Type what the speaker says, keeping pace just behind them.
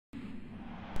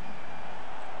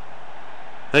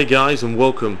Hey guys, and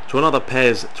welcome to another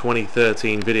PES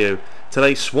 2013 video.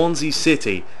 Today Swansea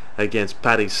City against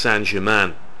Paris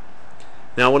Saint-Germain.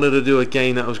 Now I wanted to do a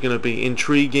game that was going to be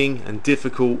intriguing and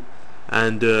difficult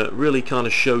and really kind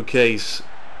of showcase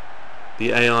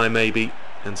the AI maybe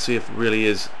and see if it really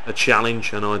is a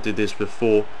challenge. I know I did this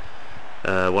before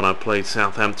when I played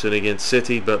Southampton against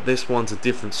City, but this one's a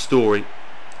different story.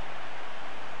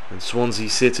 And Swansea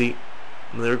City,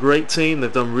 they're a great team.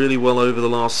 They've done really well over the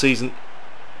last season,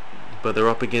 but they're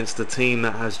up against a team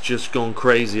that has just gone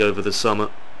crazy over the summer.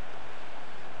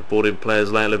 They brought in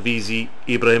players like Lavizi,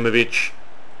 Ibrahimovic,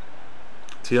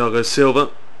 Thiago Silva,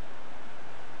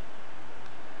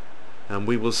 and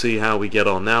we will see how we get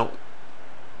on. Now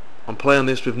I'm playing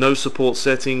this with no support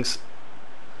settings,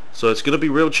 so it's going to be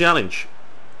a real challenge,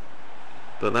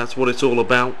 but that's what it's all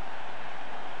about.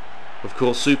 Of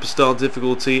course, superstar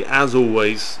difficulty as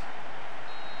always,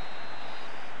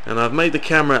 and I've made the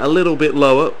camera a little bit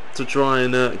lower to try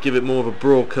and give it more of a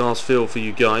broadcast feel for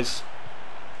you guys.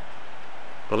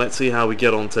 But let's see how we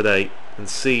get on today and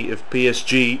see if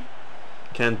PSG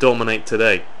can dominate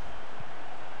today.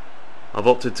 I've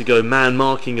opted to go man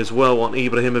marking as well on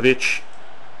Ibrahimovic,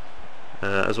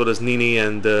 as well as Nini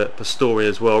and Pastore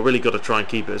as well. Really got to try and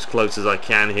keep it as close as I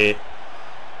can here.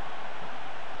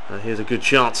 Here's a good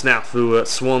chance now for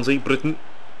Swansea, Britain,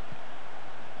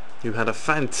 who had a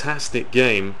fantastic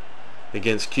game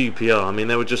against QPR. I mean,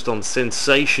 they were just on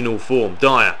sensational form.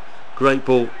 Dyer, great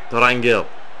ball, Rangel,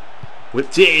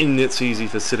 whipped in, it's easy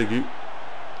for Sirigu.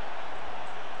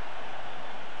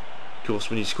 Of course,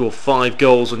 when you score 5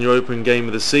 goals on your opening game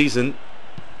of the season,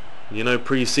 you know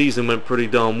pre-season went pretty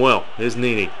darn well. Here's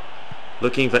Nini,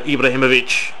 looking for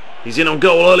Ibrahimovic. He's in on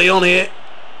goal early on here,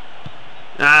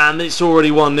 and it's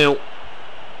already 1-0.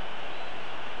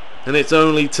 And it's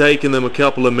only taken them a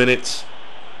couple of minutes.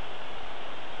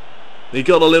 He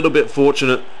got a little bit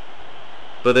fortunate,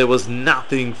 but there was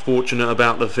nothing fortunate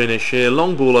about the finish here.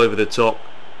 Long ball over the top.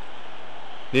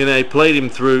 Nene played him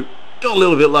through, got a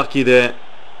little bit lucky there,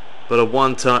 but a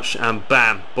one touch and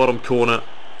bam, bottom corner.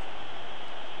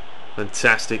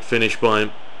 Fantastic finish by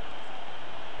him.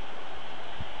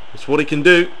 It's what he can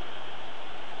do.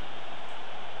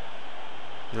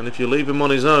 And if you leave him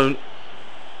on his own,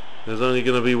 there's only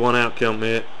going to be one outcome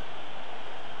here.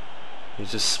 He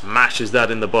just smashes that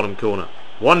in the bottom corner.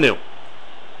 1-0.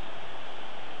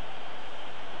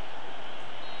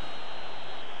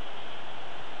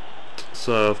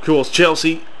 So of course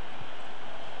Chelsea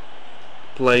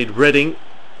played Reading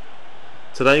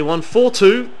today, won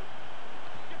 4-2.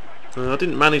 I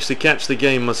didn't manage to catch the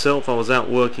game myself, I was out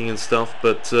working and stuff,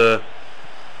 but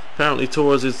apparently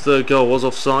Torres' third goal was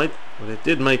offside. But it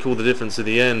did make all the difference at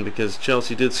the end, because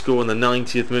Chelsea did score in the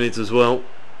 90th minute as well.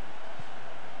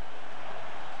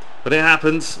 But it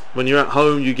happens. When you're at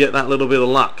home, you get that little bit of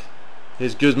luck.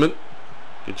 Here's Guzman.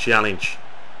 Good challenge.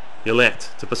 Yolette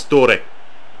to Pastore.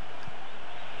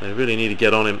 They really need to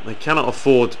get on him. They cannot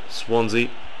afford,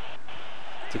 Swansea,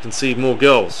 to concede more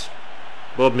goals.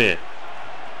 Bodmir.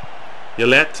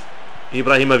 Yolette.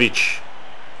 Ibrahimovic.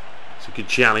 It's a good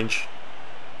challenge.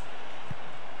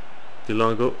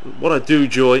 What I do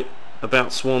enjoy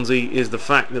about Swansea is the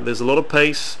fact that there's a lot of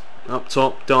pace up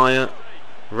top. Dyer,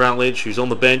 Routledge, who's on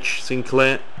the bench,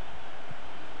 Sinclair,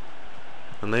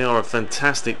 and they are a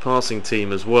fantastic passing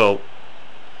team as well.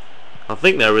 I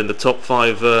think they were in the top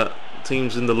 5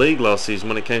 teams in the league last season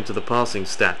when it came to the passing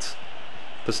stats.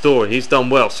 Pastore, he's done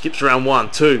well, skips around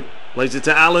 1, 2, lays it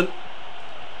to Allen,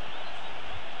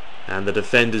 and the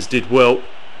defenders did well.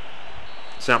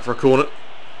 It's out for a corner.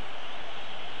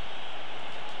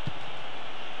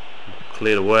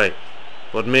 Cleared away.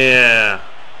 Bodmir.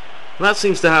 That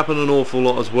seems to happen an awful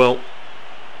lot as well.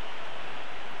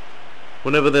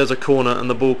 Whenever there's a corner and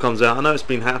the ball comes out, I know it's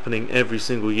been happening every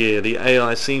single year, the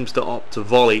AI seems to opt to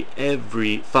volley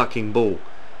every fucking ball.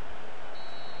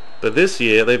 But this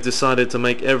year they've decided to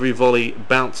make every volley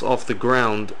bounce off the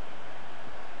ground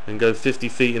and go 50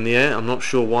 feet in the air. I'm not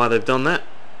sure why they've done that,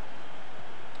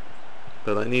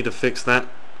 but they need to fix that,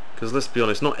 because let's be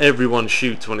honest, not everyone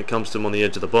shoots when it comes to them on the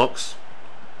edge of the box.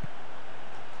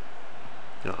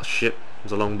 Oh shit,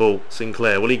 there's a long ball.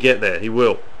 Sinclair, will he get there? He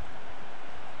will.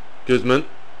 Guzman.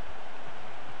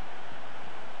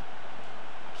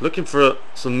 Looking for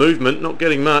some movement, not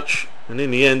getting much, and in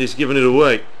the end he's giving it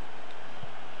away.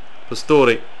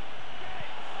 Pastore.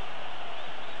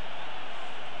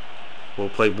 Well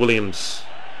played, Williams.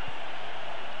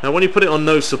 Now when you put it on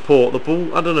no support, the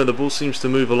ball, I don't know, the ball seems to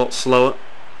move a lot slower.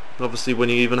 Obviously when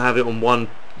you even have it on one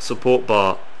support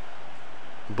bar,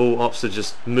 the ball opts to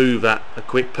just move at a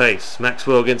quick pace.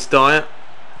 Maxwell against Dyer.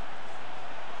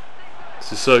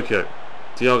 Sissoko.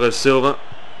 Thiago Silva.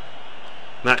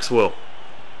 Maxwell.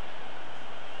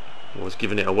 Was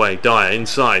giving it away. Dyer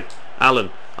inside.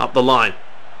 Allen up the line.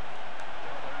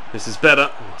 This is better.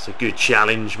 Oh, that's a good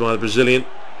challenge by the Brazilian.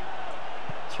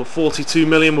 That's what 42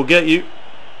 million will get you.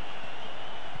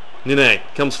 Nene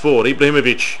comes forward.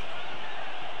 Ibrahimovic.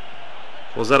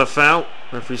 Was that a foul?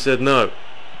 Referee said no.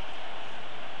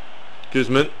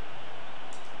 Guzman.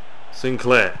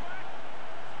 Sinclair.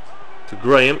 To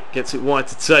Graham. Gets it wide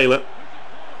to Taylor.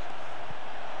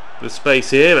 Bit of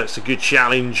space here. That's a good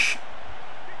challenge.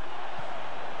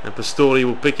 And Pastore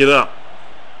will pick it up.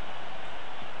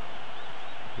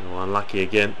 Oh, unlucky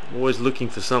again. Always looking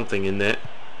for something in there.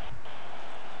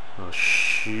 Oh,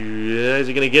 shoot. Is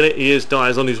he going to get it? He is.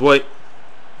 Dyer's on his way.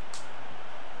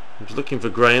 He's looking for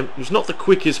Graham. He's not the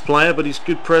quickest player, but he's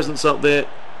good presence up there.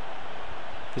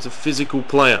 He's a physical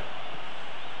player.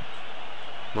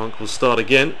 Monk will start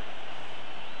again.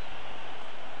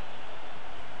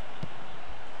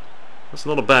 That's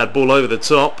not a bad ball over the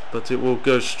top, but it will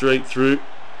go straight through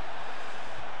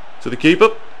to the keeper.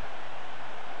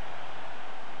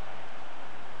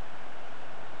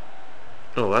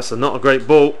 Oh, that's not a great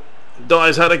ball.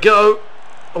 Dyer's had a go.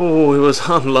 Oh, it was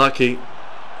unlucky.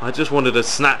 I just wanted a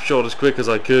snapshot as quick as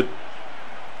I could.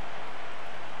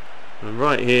 And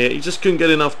right here, he just couldn't get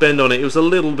enough bend on it. It was a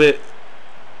little bit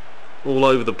all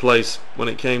over the place when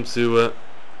it came to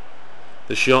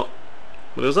the shot.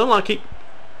 But it was unlucky.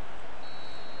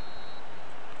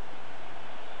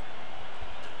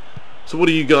 So what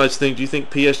do you guys think? Do you think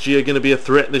PSG are going to be a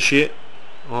threat this year?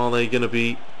 Are they going to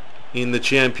be in the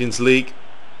Champions League?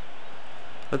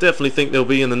 I definitely think they'll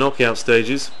be in the knockout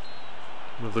stages.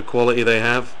 With the quality they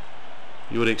have,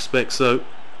 you would expect so.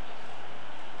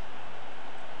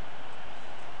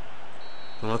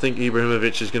 And I think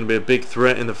Ibrahimovic is going to be a big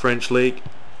threat in the French league.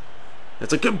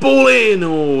 That's a good ball in.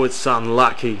 Oh, it's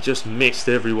unlucky. Just missed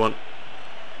everyone.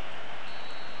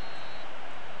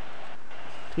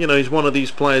 You know, he's one of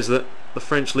these players that the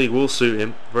French league will suit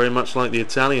him, very much like the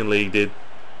Italian league did.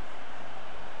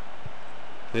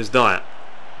 Here's Dyer.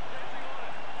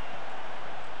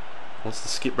 Wants to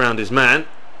skip round his man.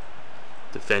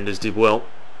 Defenders did well.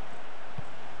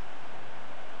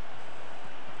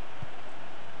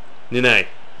 Nene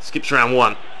skips round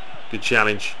one. Good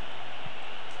challenge.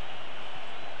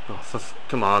 Oh,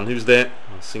 come on, who's there?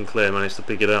 Oh, Sinclair managed to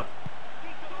pick it up.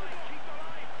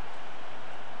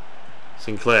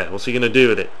 Sinclair, what's he going to do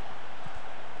with it?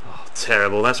 Oh,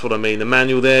 terrible. That's what I mean. The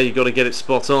manual there, you've got to get it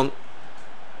spot on.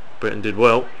 Britain did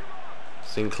well.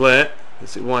 Sinclair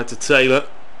gets it wide to Taylor.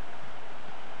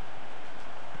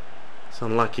 It's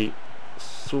unlucky.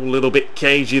 It's all a little bit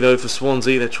cagey though for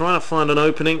Swansea. They're trying to find an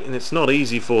opening and it's not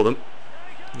easy for them.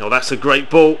 Oh, that's a great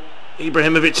ball.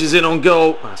 Ibrahimovic is in on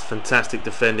goal. That's fantastic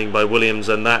defending by Williams,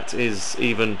 and that is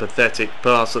even pathetic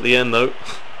pass at the end though.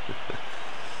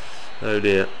 Oh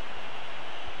dear.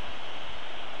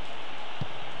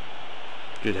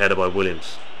 Good header by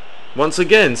Williams. Once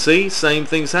again, see, same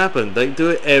things happen. They do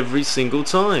it every single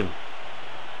time.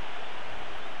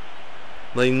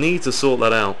 They need to sort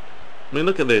that out. I mean,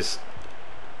 look at this.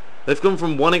 They've gone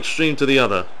from one extreme to the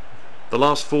other. The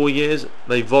last 4 years,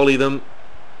 they volley them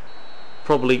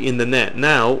probably in the net.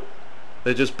 Now,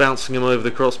 they're just bouncing them over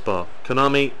the crossbar.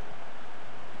 Konami,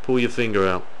 pull your finger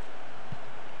out.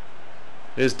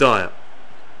 Here's Dyer.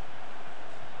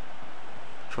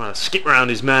 Trying to skip around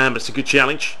his man, but it's a good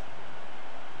challenge.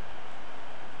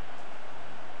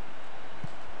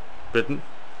 Britain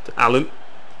to Allen.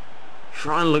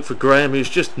 Trying to look for Graham, who's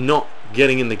just not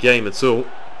getting in the game at all.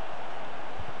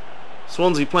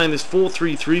 Swansea playing this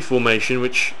 4-3-3 formation,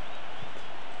 which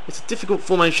it's a difficult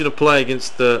formation to play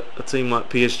against a team like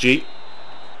PSG.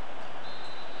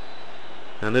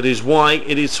 And that is why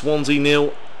it is Swansea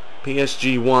 0,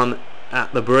 PSG 1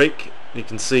 at the break. You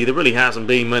can see there really hasn't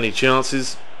been many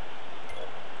chances.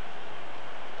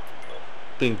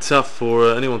 Been tough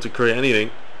for anyone to create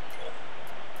anything.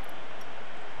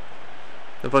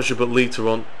 If I should put Lita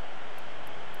on.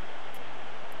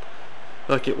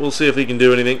 Okay, we'll see if he can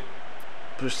do anything.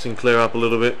 Push Sinclair up a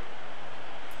little bit.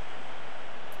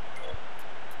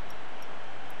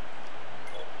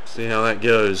 See how that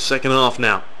goes. Second half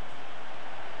now.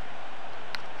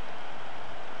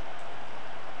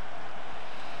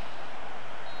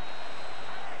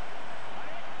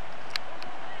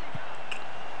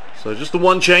 So just the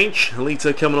one change.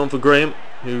 Lita coming on for Graham,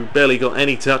 who barely got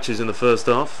any touches in the first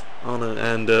half. Anna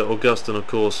and Augustin, of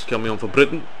course, coming on for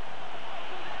Britain.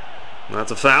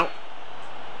 That's a foul.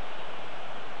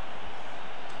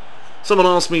 Someone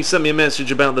asked me, sent me a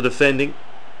message about the defending.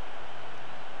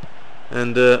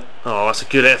 And, oh, that's a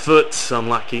good effort.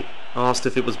 Unlucky. Asked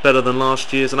if it was better than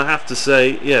last year's, and I have to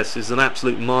say, yes, it's an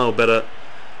absolute mile better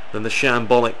than the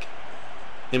shambolic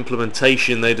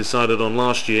implementation they decided on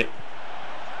last year.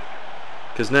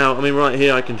 Because now, I mean, right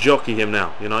here I can jockey him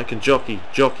now. You know, I can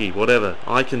jockey, whatever.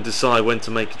 I can decide when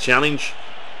to make a challenge.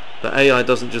 The AI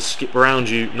doesn't just skip around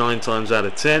you 9 times out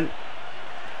of 10.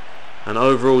 And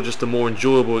overall, just a more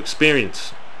enjoyable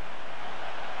experience.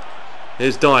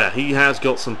 Here's Dyer. He has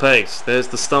got some pace. There's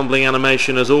the stumbling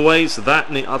animation as always.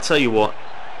 I'll tell you what.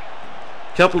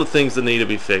 A couple of things that need to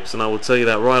be fixed, and I will tell you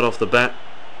that right off the bat.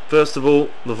 First of all,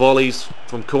 the volleys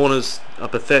from corners are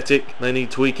pathetic. They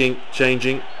need tweaking,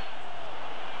 changing.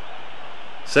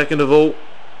 Second of all,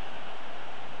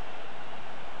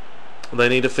 they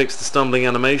need to fix the stumbling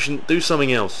animation. Do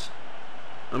something else.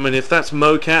 I mean, if that's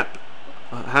mocap,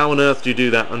 how on earth do you do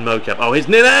that on mocap? Oh, here's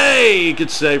Nene! Good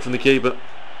save from the keeper.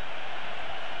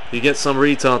 You get some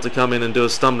retard to come in and do a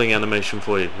stumbling animation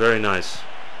for you. Very nice.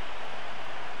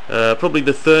 Probably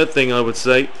the third thing I would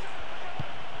say.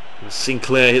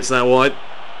 Sinclair hits that wide.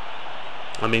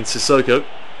 I mean Sissoko.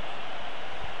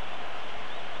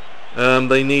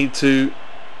 They need to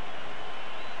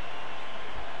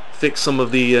fix some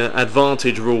of the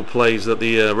advantage rule plays that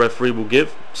the referee will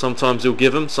give. Sometimes he'll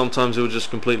give them, sometimes he'll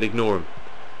just completely ignore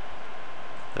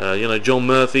them. You know, John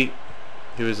Murphy,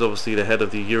 who is obviously the head of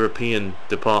the European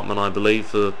department, I believe,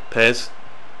 for PES,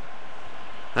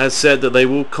 has said that they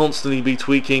will constantly be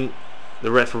tweaking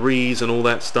the referees and all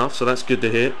that stuff, so that's good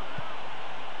to hear.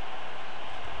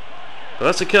 But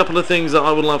that's a couple of things that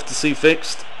I would love to see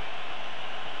fixed.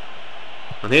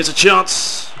 And here's a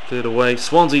chance. Cleared away.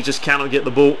 Swansea just cannot get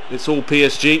the ball. It's all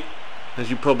PSG, as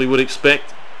you probably would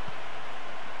expect.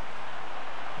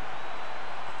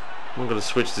 I'm going to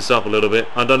switch this up a little bit.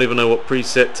 I don't even know what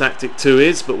preset tactic 2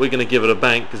 is, but we're going to give it a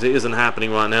bank because it isn't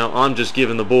happening right now. I'm just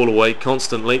giving the ball away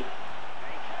constantly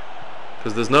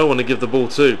because there's no one to give the ball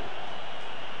to.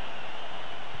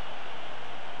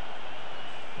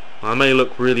 I may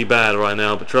look really bad right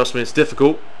now, but trust me, it's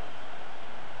difficult.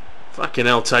 Fucking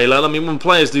hell, Taylor. I mean, when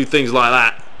players do things like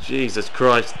that, Jesus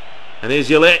Christ. And here's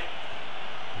Yulette.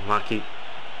 Lucky.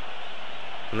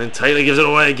 And then Taylor gives it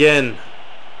away again.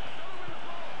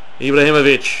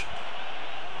 Ibrahimovic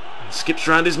skips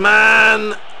around his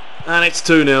man, and it's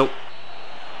 2-0.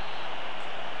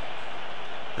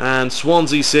 And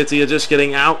Swansea City are just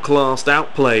getting outclassed,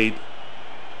 outplayed.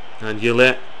 And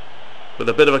Yulette, with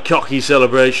a bit of a cocky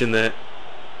celebration there,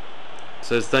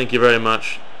 says thank you very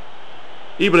much.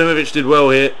 Ibrahimovic did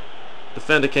well here.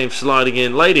 Defender came sliding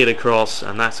in, laid it across,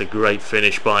 and that's a great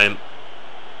finish by him.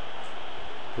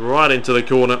 Right into the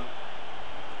corner.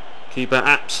 Keeper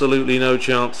absolutely no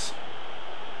chance.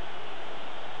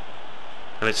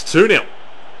 And it's 2-0.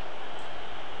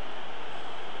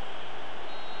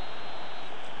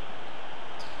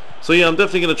 So yeah, I'm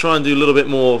definitely going to try and do a little bit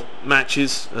more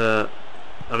matches. You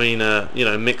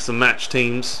know, mix and match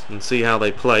teams and see how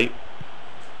they play.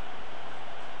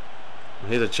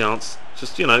 Here's a chance.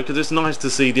 Just, you know, because it's nice to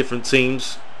see different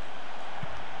teams.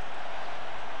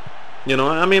 You know,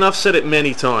 I mean, I've said it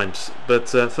many times, but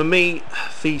for me,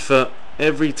 FIFA,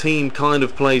 every team kind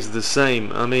of plays the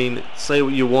same. I mean, say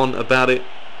what you want about it.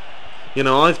 You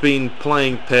know, I've been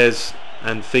playing PES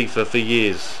and FIFA for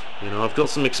years. You know, I've got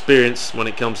some experience when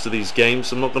it comes to these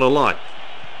games, I'm not going to lie.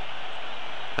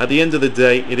 At the end of the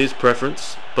day, it is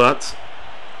preference, but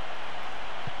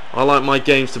I like my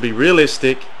games to be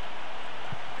realistic,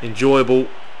 enjoyable,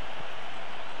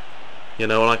 you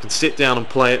know, and I can sit down and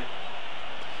play it.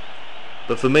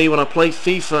 But for me, when I play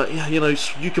FIFA, yeah, you know,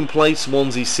 you can play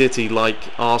Swansea City like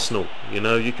Arsenal. You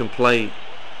know, you can play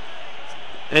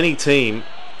any team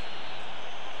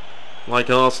like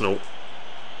Arsenal.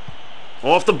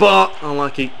 Off the bar,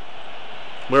 unlucky.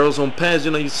 Whereas on PES,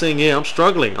 you know, you're seeing here, I'm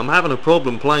struggling. I'm having a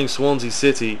problem playing Swansea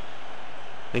City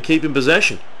and keeping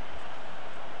possession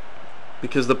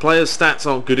because the players' stats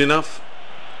aren't good enough.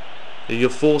 You're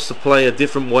forced to play a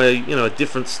different way, you know, a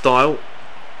different style.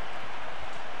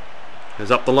 He's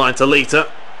up the line to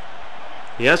Lita.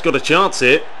 He has got a chance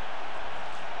here.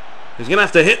 He's going to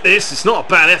have to hit this. It's not a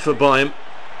bad effort by him.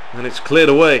 And it's cleared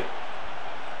away.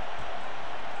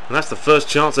 And that's the first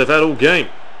chance they've had all game.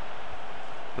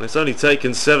 And it's only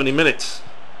taken 70 minutes.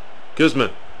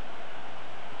 Guzman.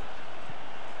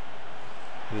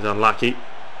 He's unlucky.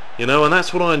 You know, and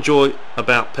that's what I enjoy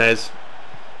about PES,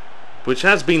 which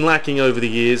has been lacking over the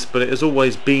years, but it has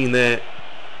always been there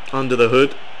under the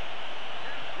hood.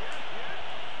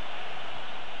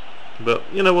 But,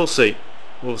 you know, we'll see.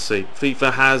 We'll see.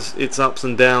 FIFA has its ups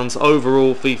and downs.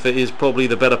 Overall, FIFA is probably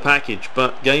the better package,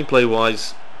 but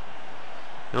gameplay-wise,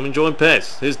 I'm enjoying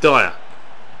PES. Here's Dyer.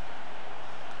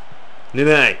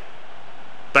 Nene.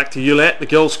 Back to Yulette, the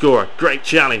goal scorer. Great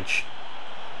challenge.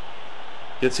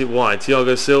 Gets it wide.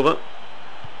 Thiago Silva.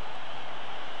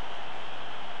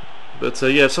 But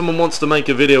yeah, if someone wants to make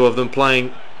a video of them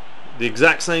playing the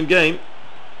exact same game,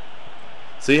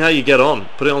 see how you get on.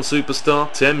 Put it on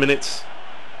Superstar. 10 minutes.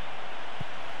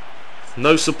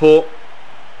 No support.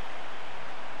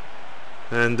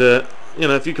 And you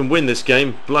know, if you can win this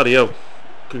game, bloody hell,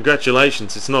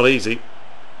 congratulations. It's not easy.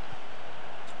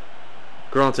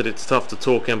 Granted, it's tough to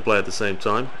talk and play at the same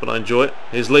time, but I enjoy it.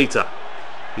 Here's Lita.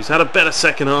 He's had a better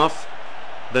second half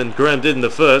than Graham did in the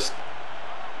first.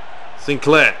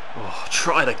 Sinclair. Oh,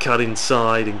 try to cut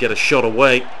inside and get a shot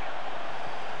away.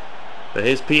 But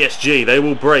here's PSG. They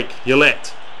will break.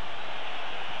 Yolette.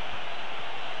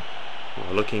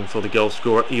 Well, looking for the goal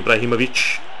scorer,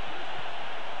 Ibrahimovic.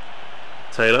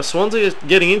 Taylor. Swansea is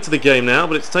getting into the game now,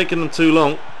 but it's taken them too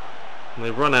long. And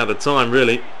they've run out of time,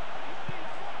 really.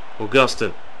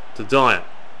 Augustin to Dyer.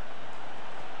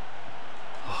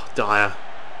 Oh, Dyer.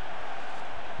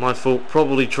 My fault.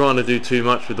 Probably trying to do too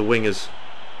much with the wingers.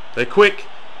 They're quick,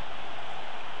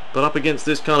 but up against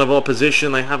this kind of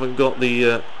opposition, they haven't got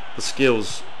the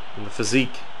skills and the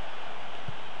physique.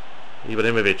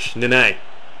 Ibrahimovic. Nene.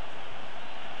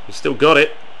 He's still got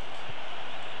it.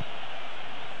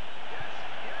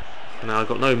 Now I've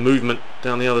got no movement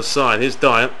down the other side. Here's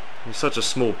Dyer. He's such a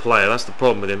small player. That's the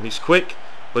problem with him. He's quick,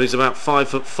 but he's about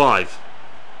 5'5".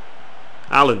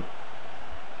 Allen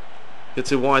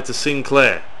gets it wide to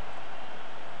Sinclair.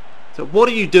 So what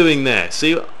are you doing there?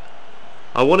 See,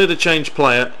 I wanted to change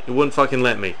player. It wouldn't fucking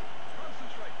let me.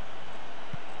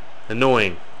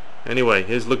 Annoying. Anyway,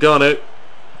 here's Lugano.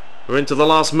 We're into the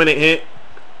last minute here.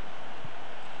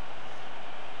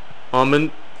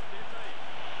 Armand.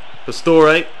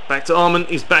 Pastore. Back to Armand.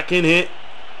 He's back in here.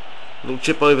 Little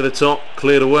chip over the top.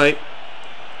 Cleared away.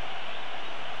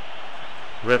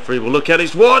 Referee will look at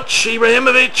his watch.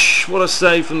 Ibrahimovic. What a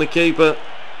save from the keeper.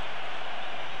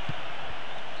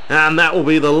 And that will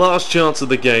be the last chance of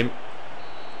the game,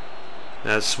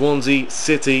 as Swansea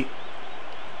City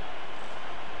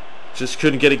just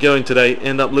couldn't get it going today.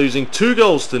 End up losing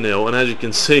 2-0, and as you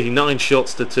can see, 9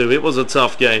 shots to 2. It was a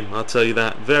tough game, I'll tell you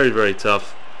that. Very, very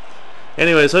tough.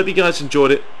 Anyways, hope you guys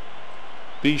enjoyed it.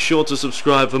 Be sure to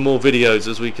subscribe for more videos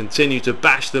as we continue to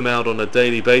bash them out on a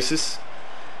daily basis.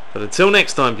 But until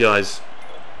next time, guys,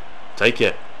 take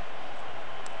care.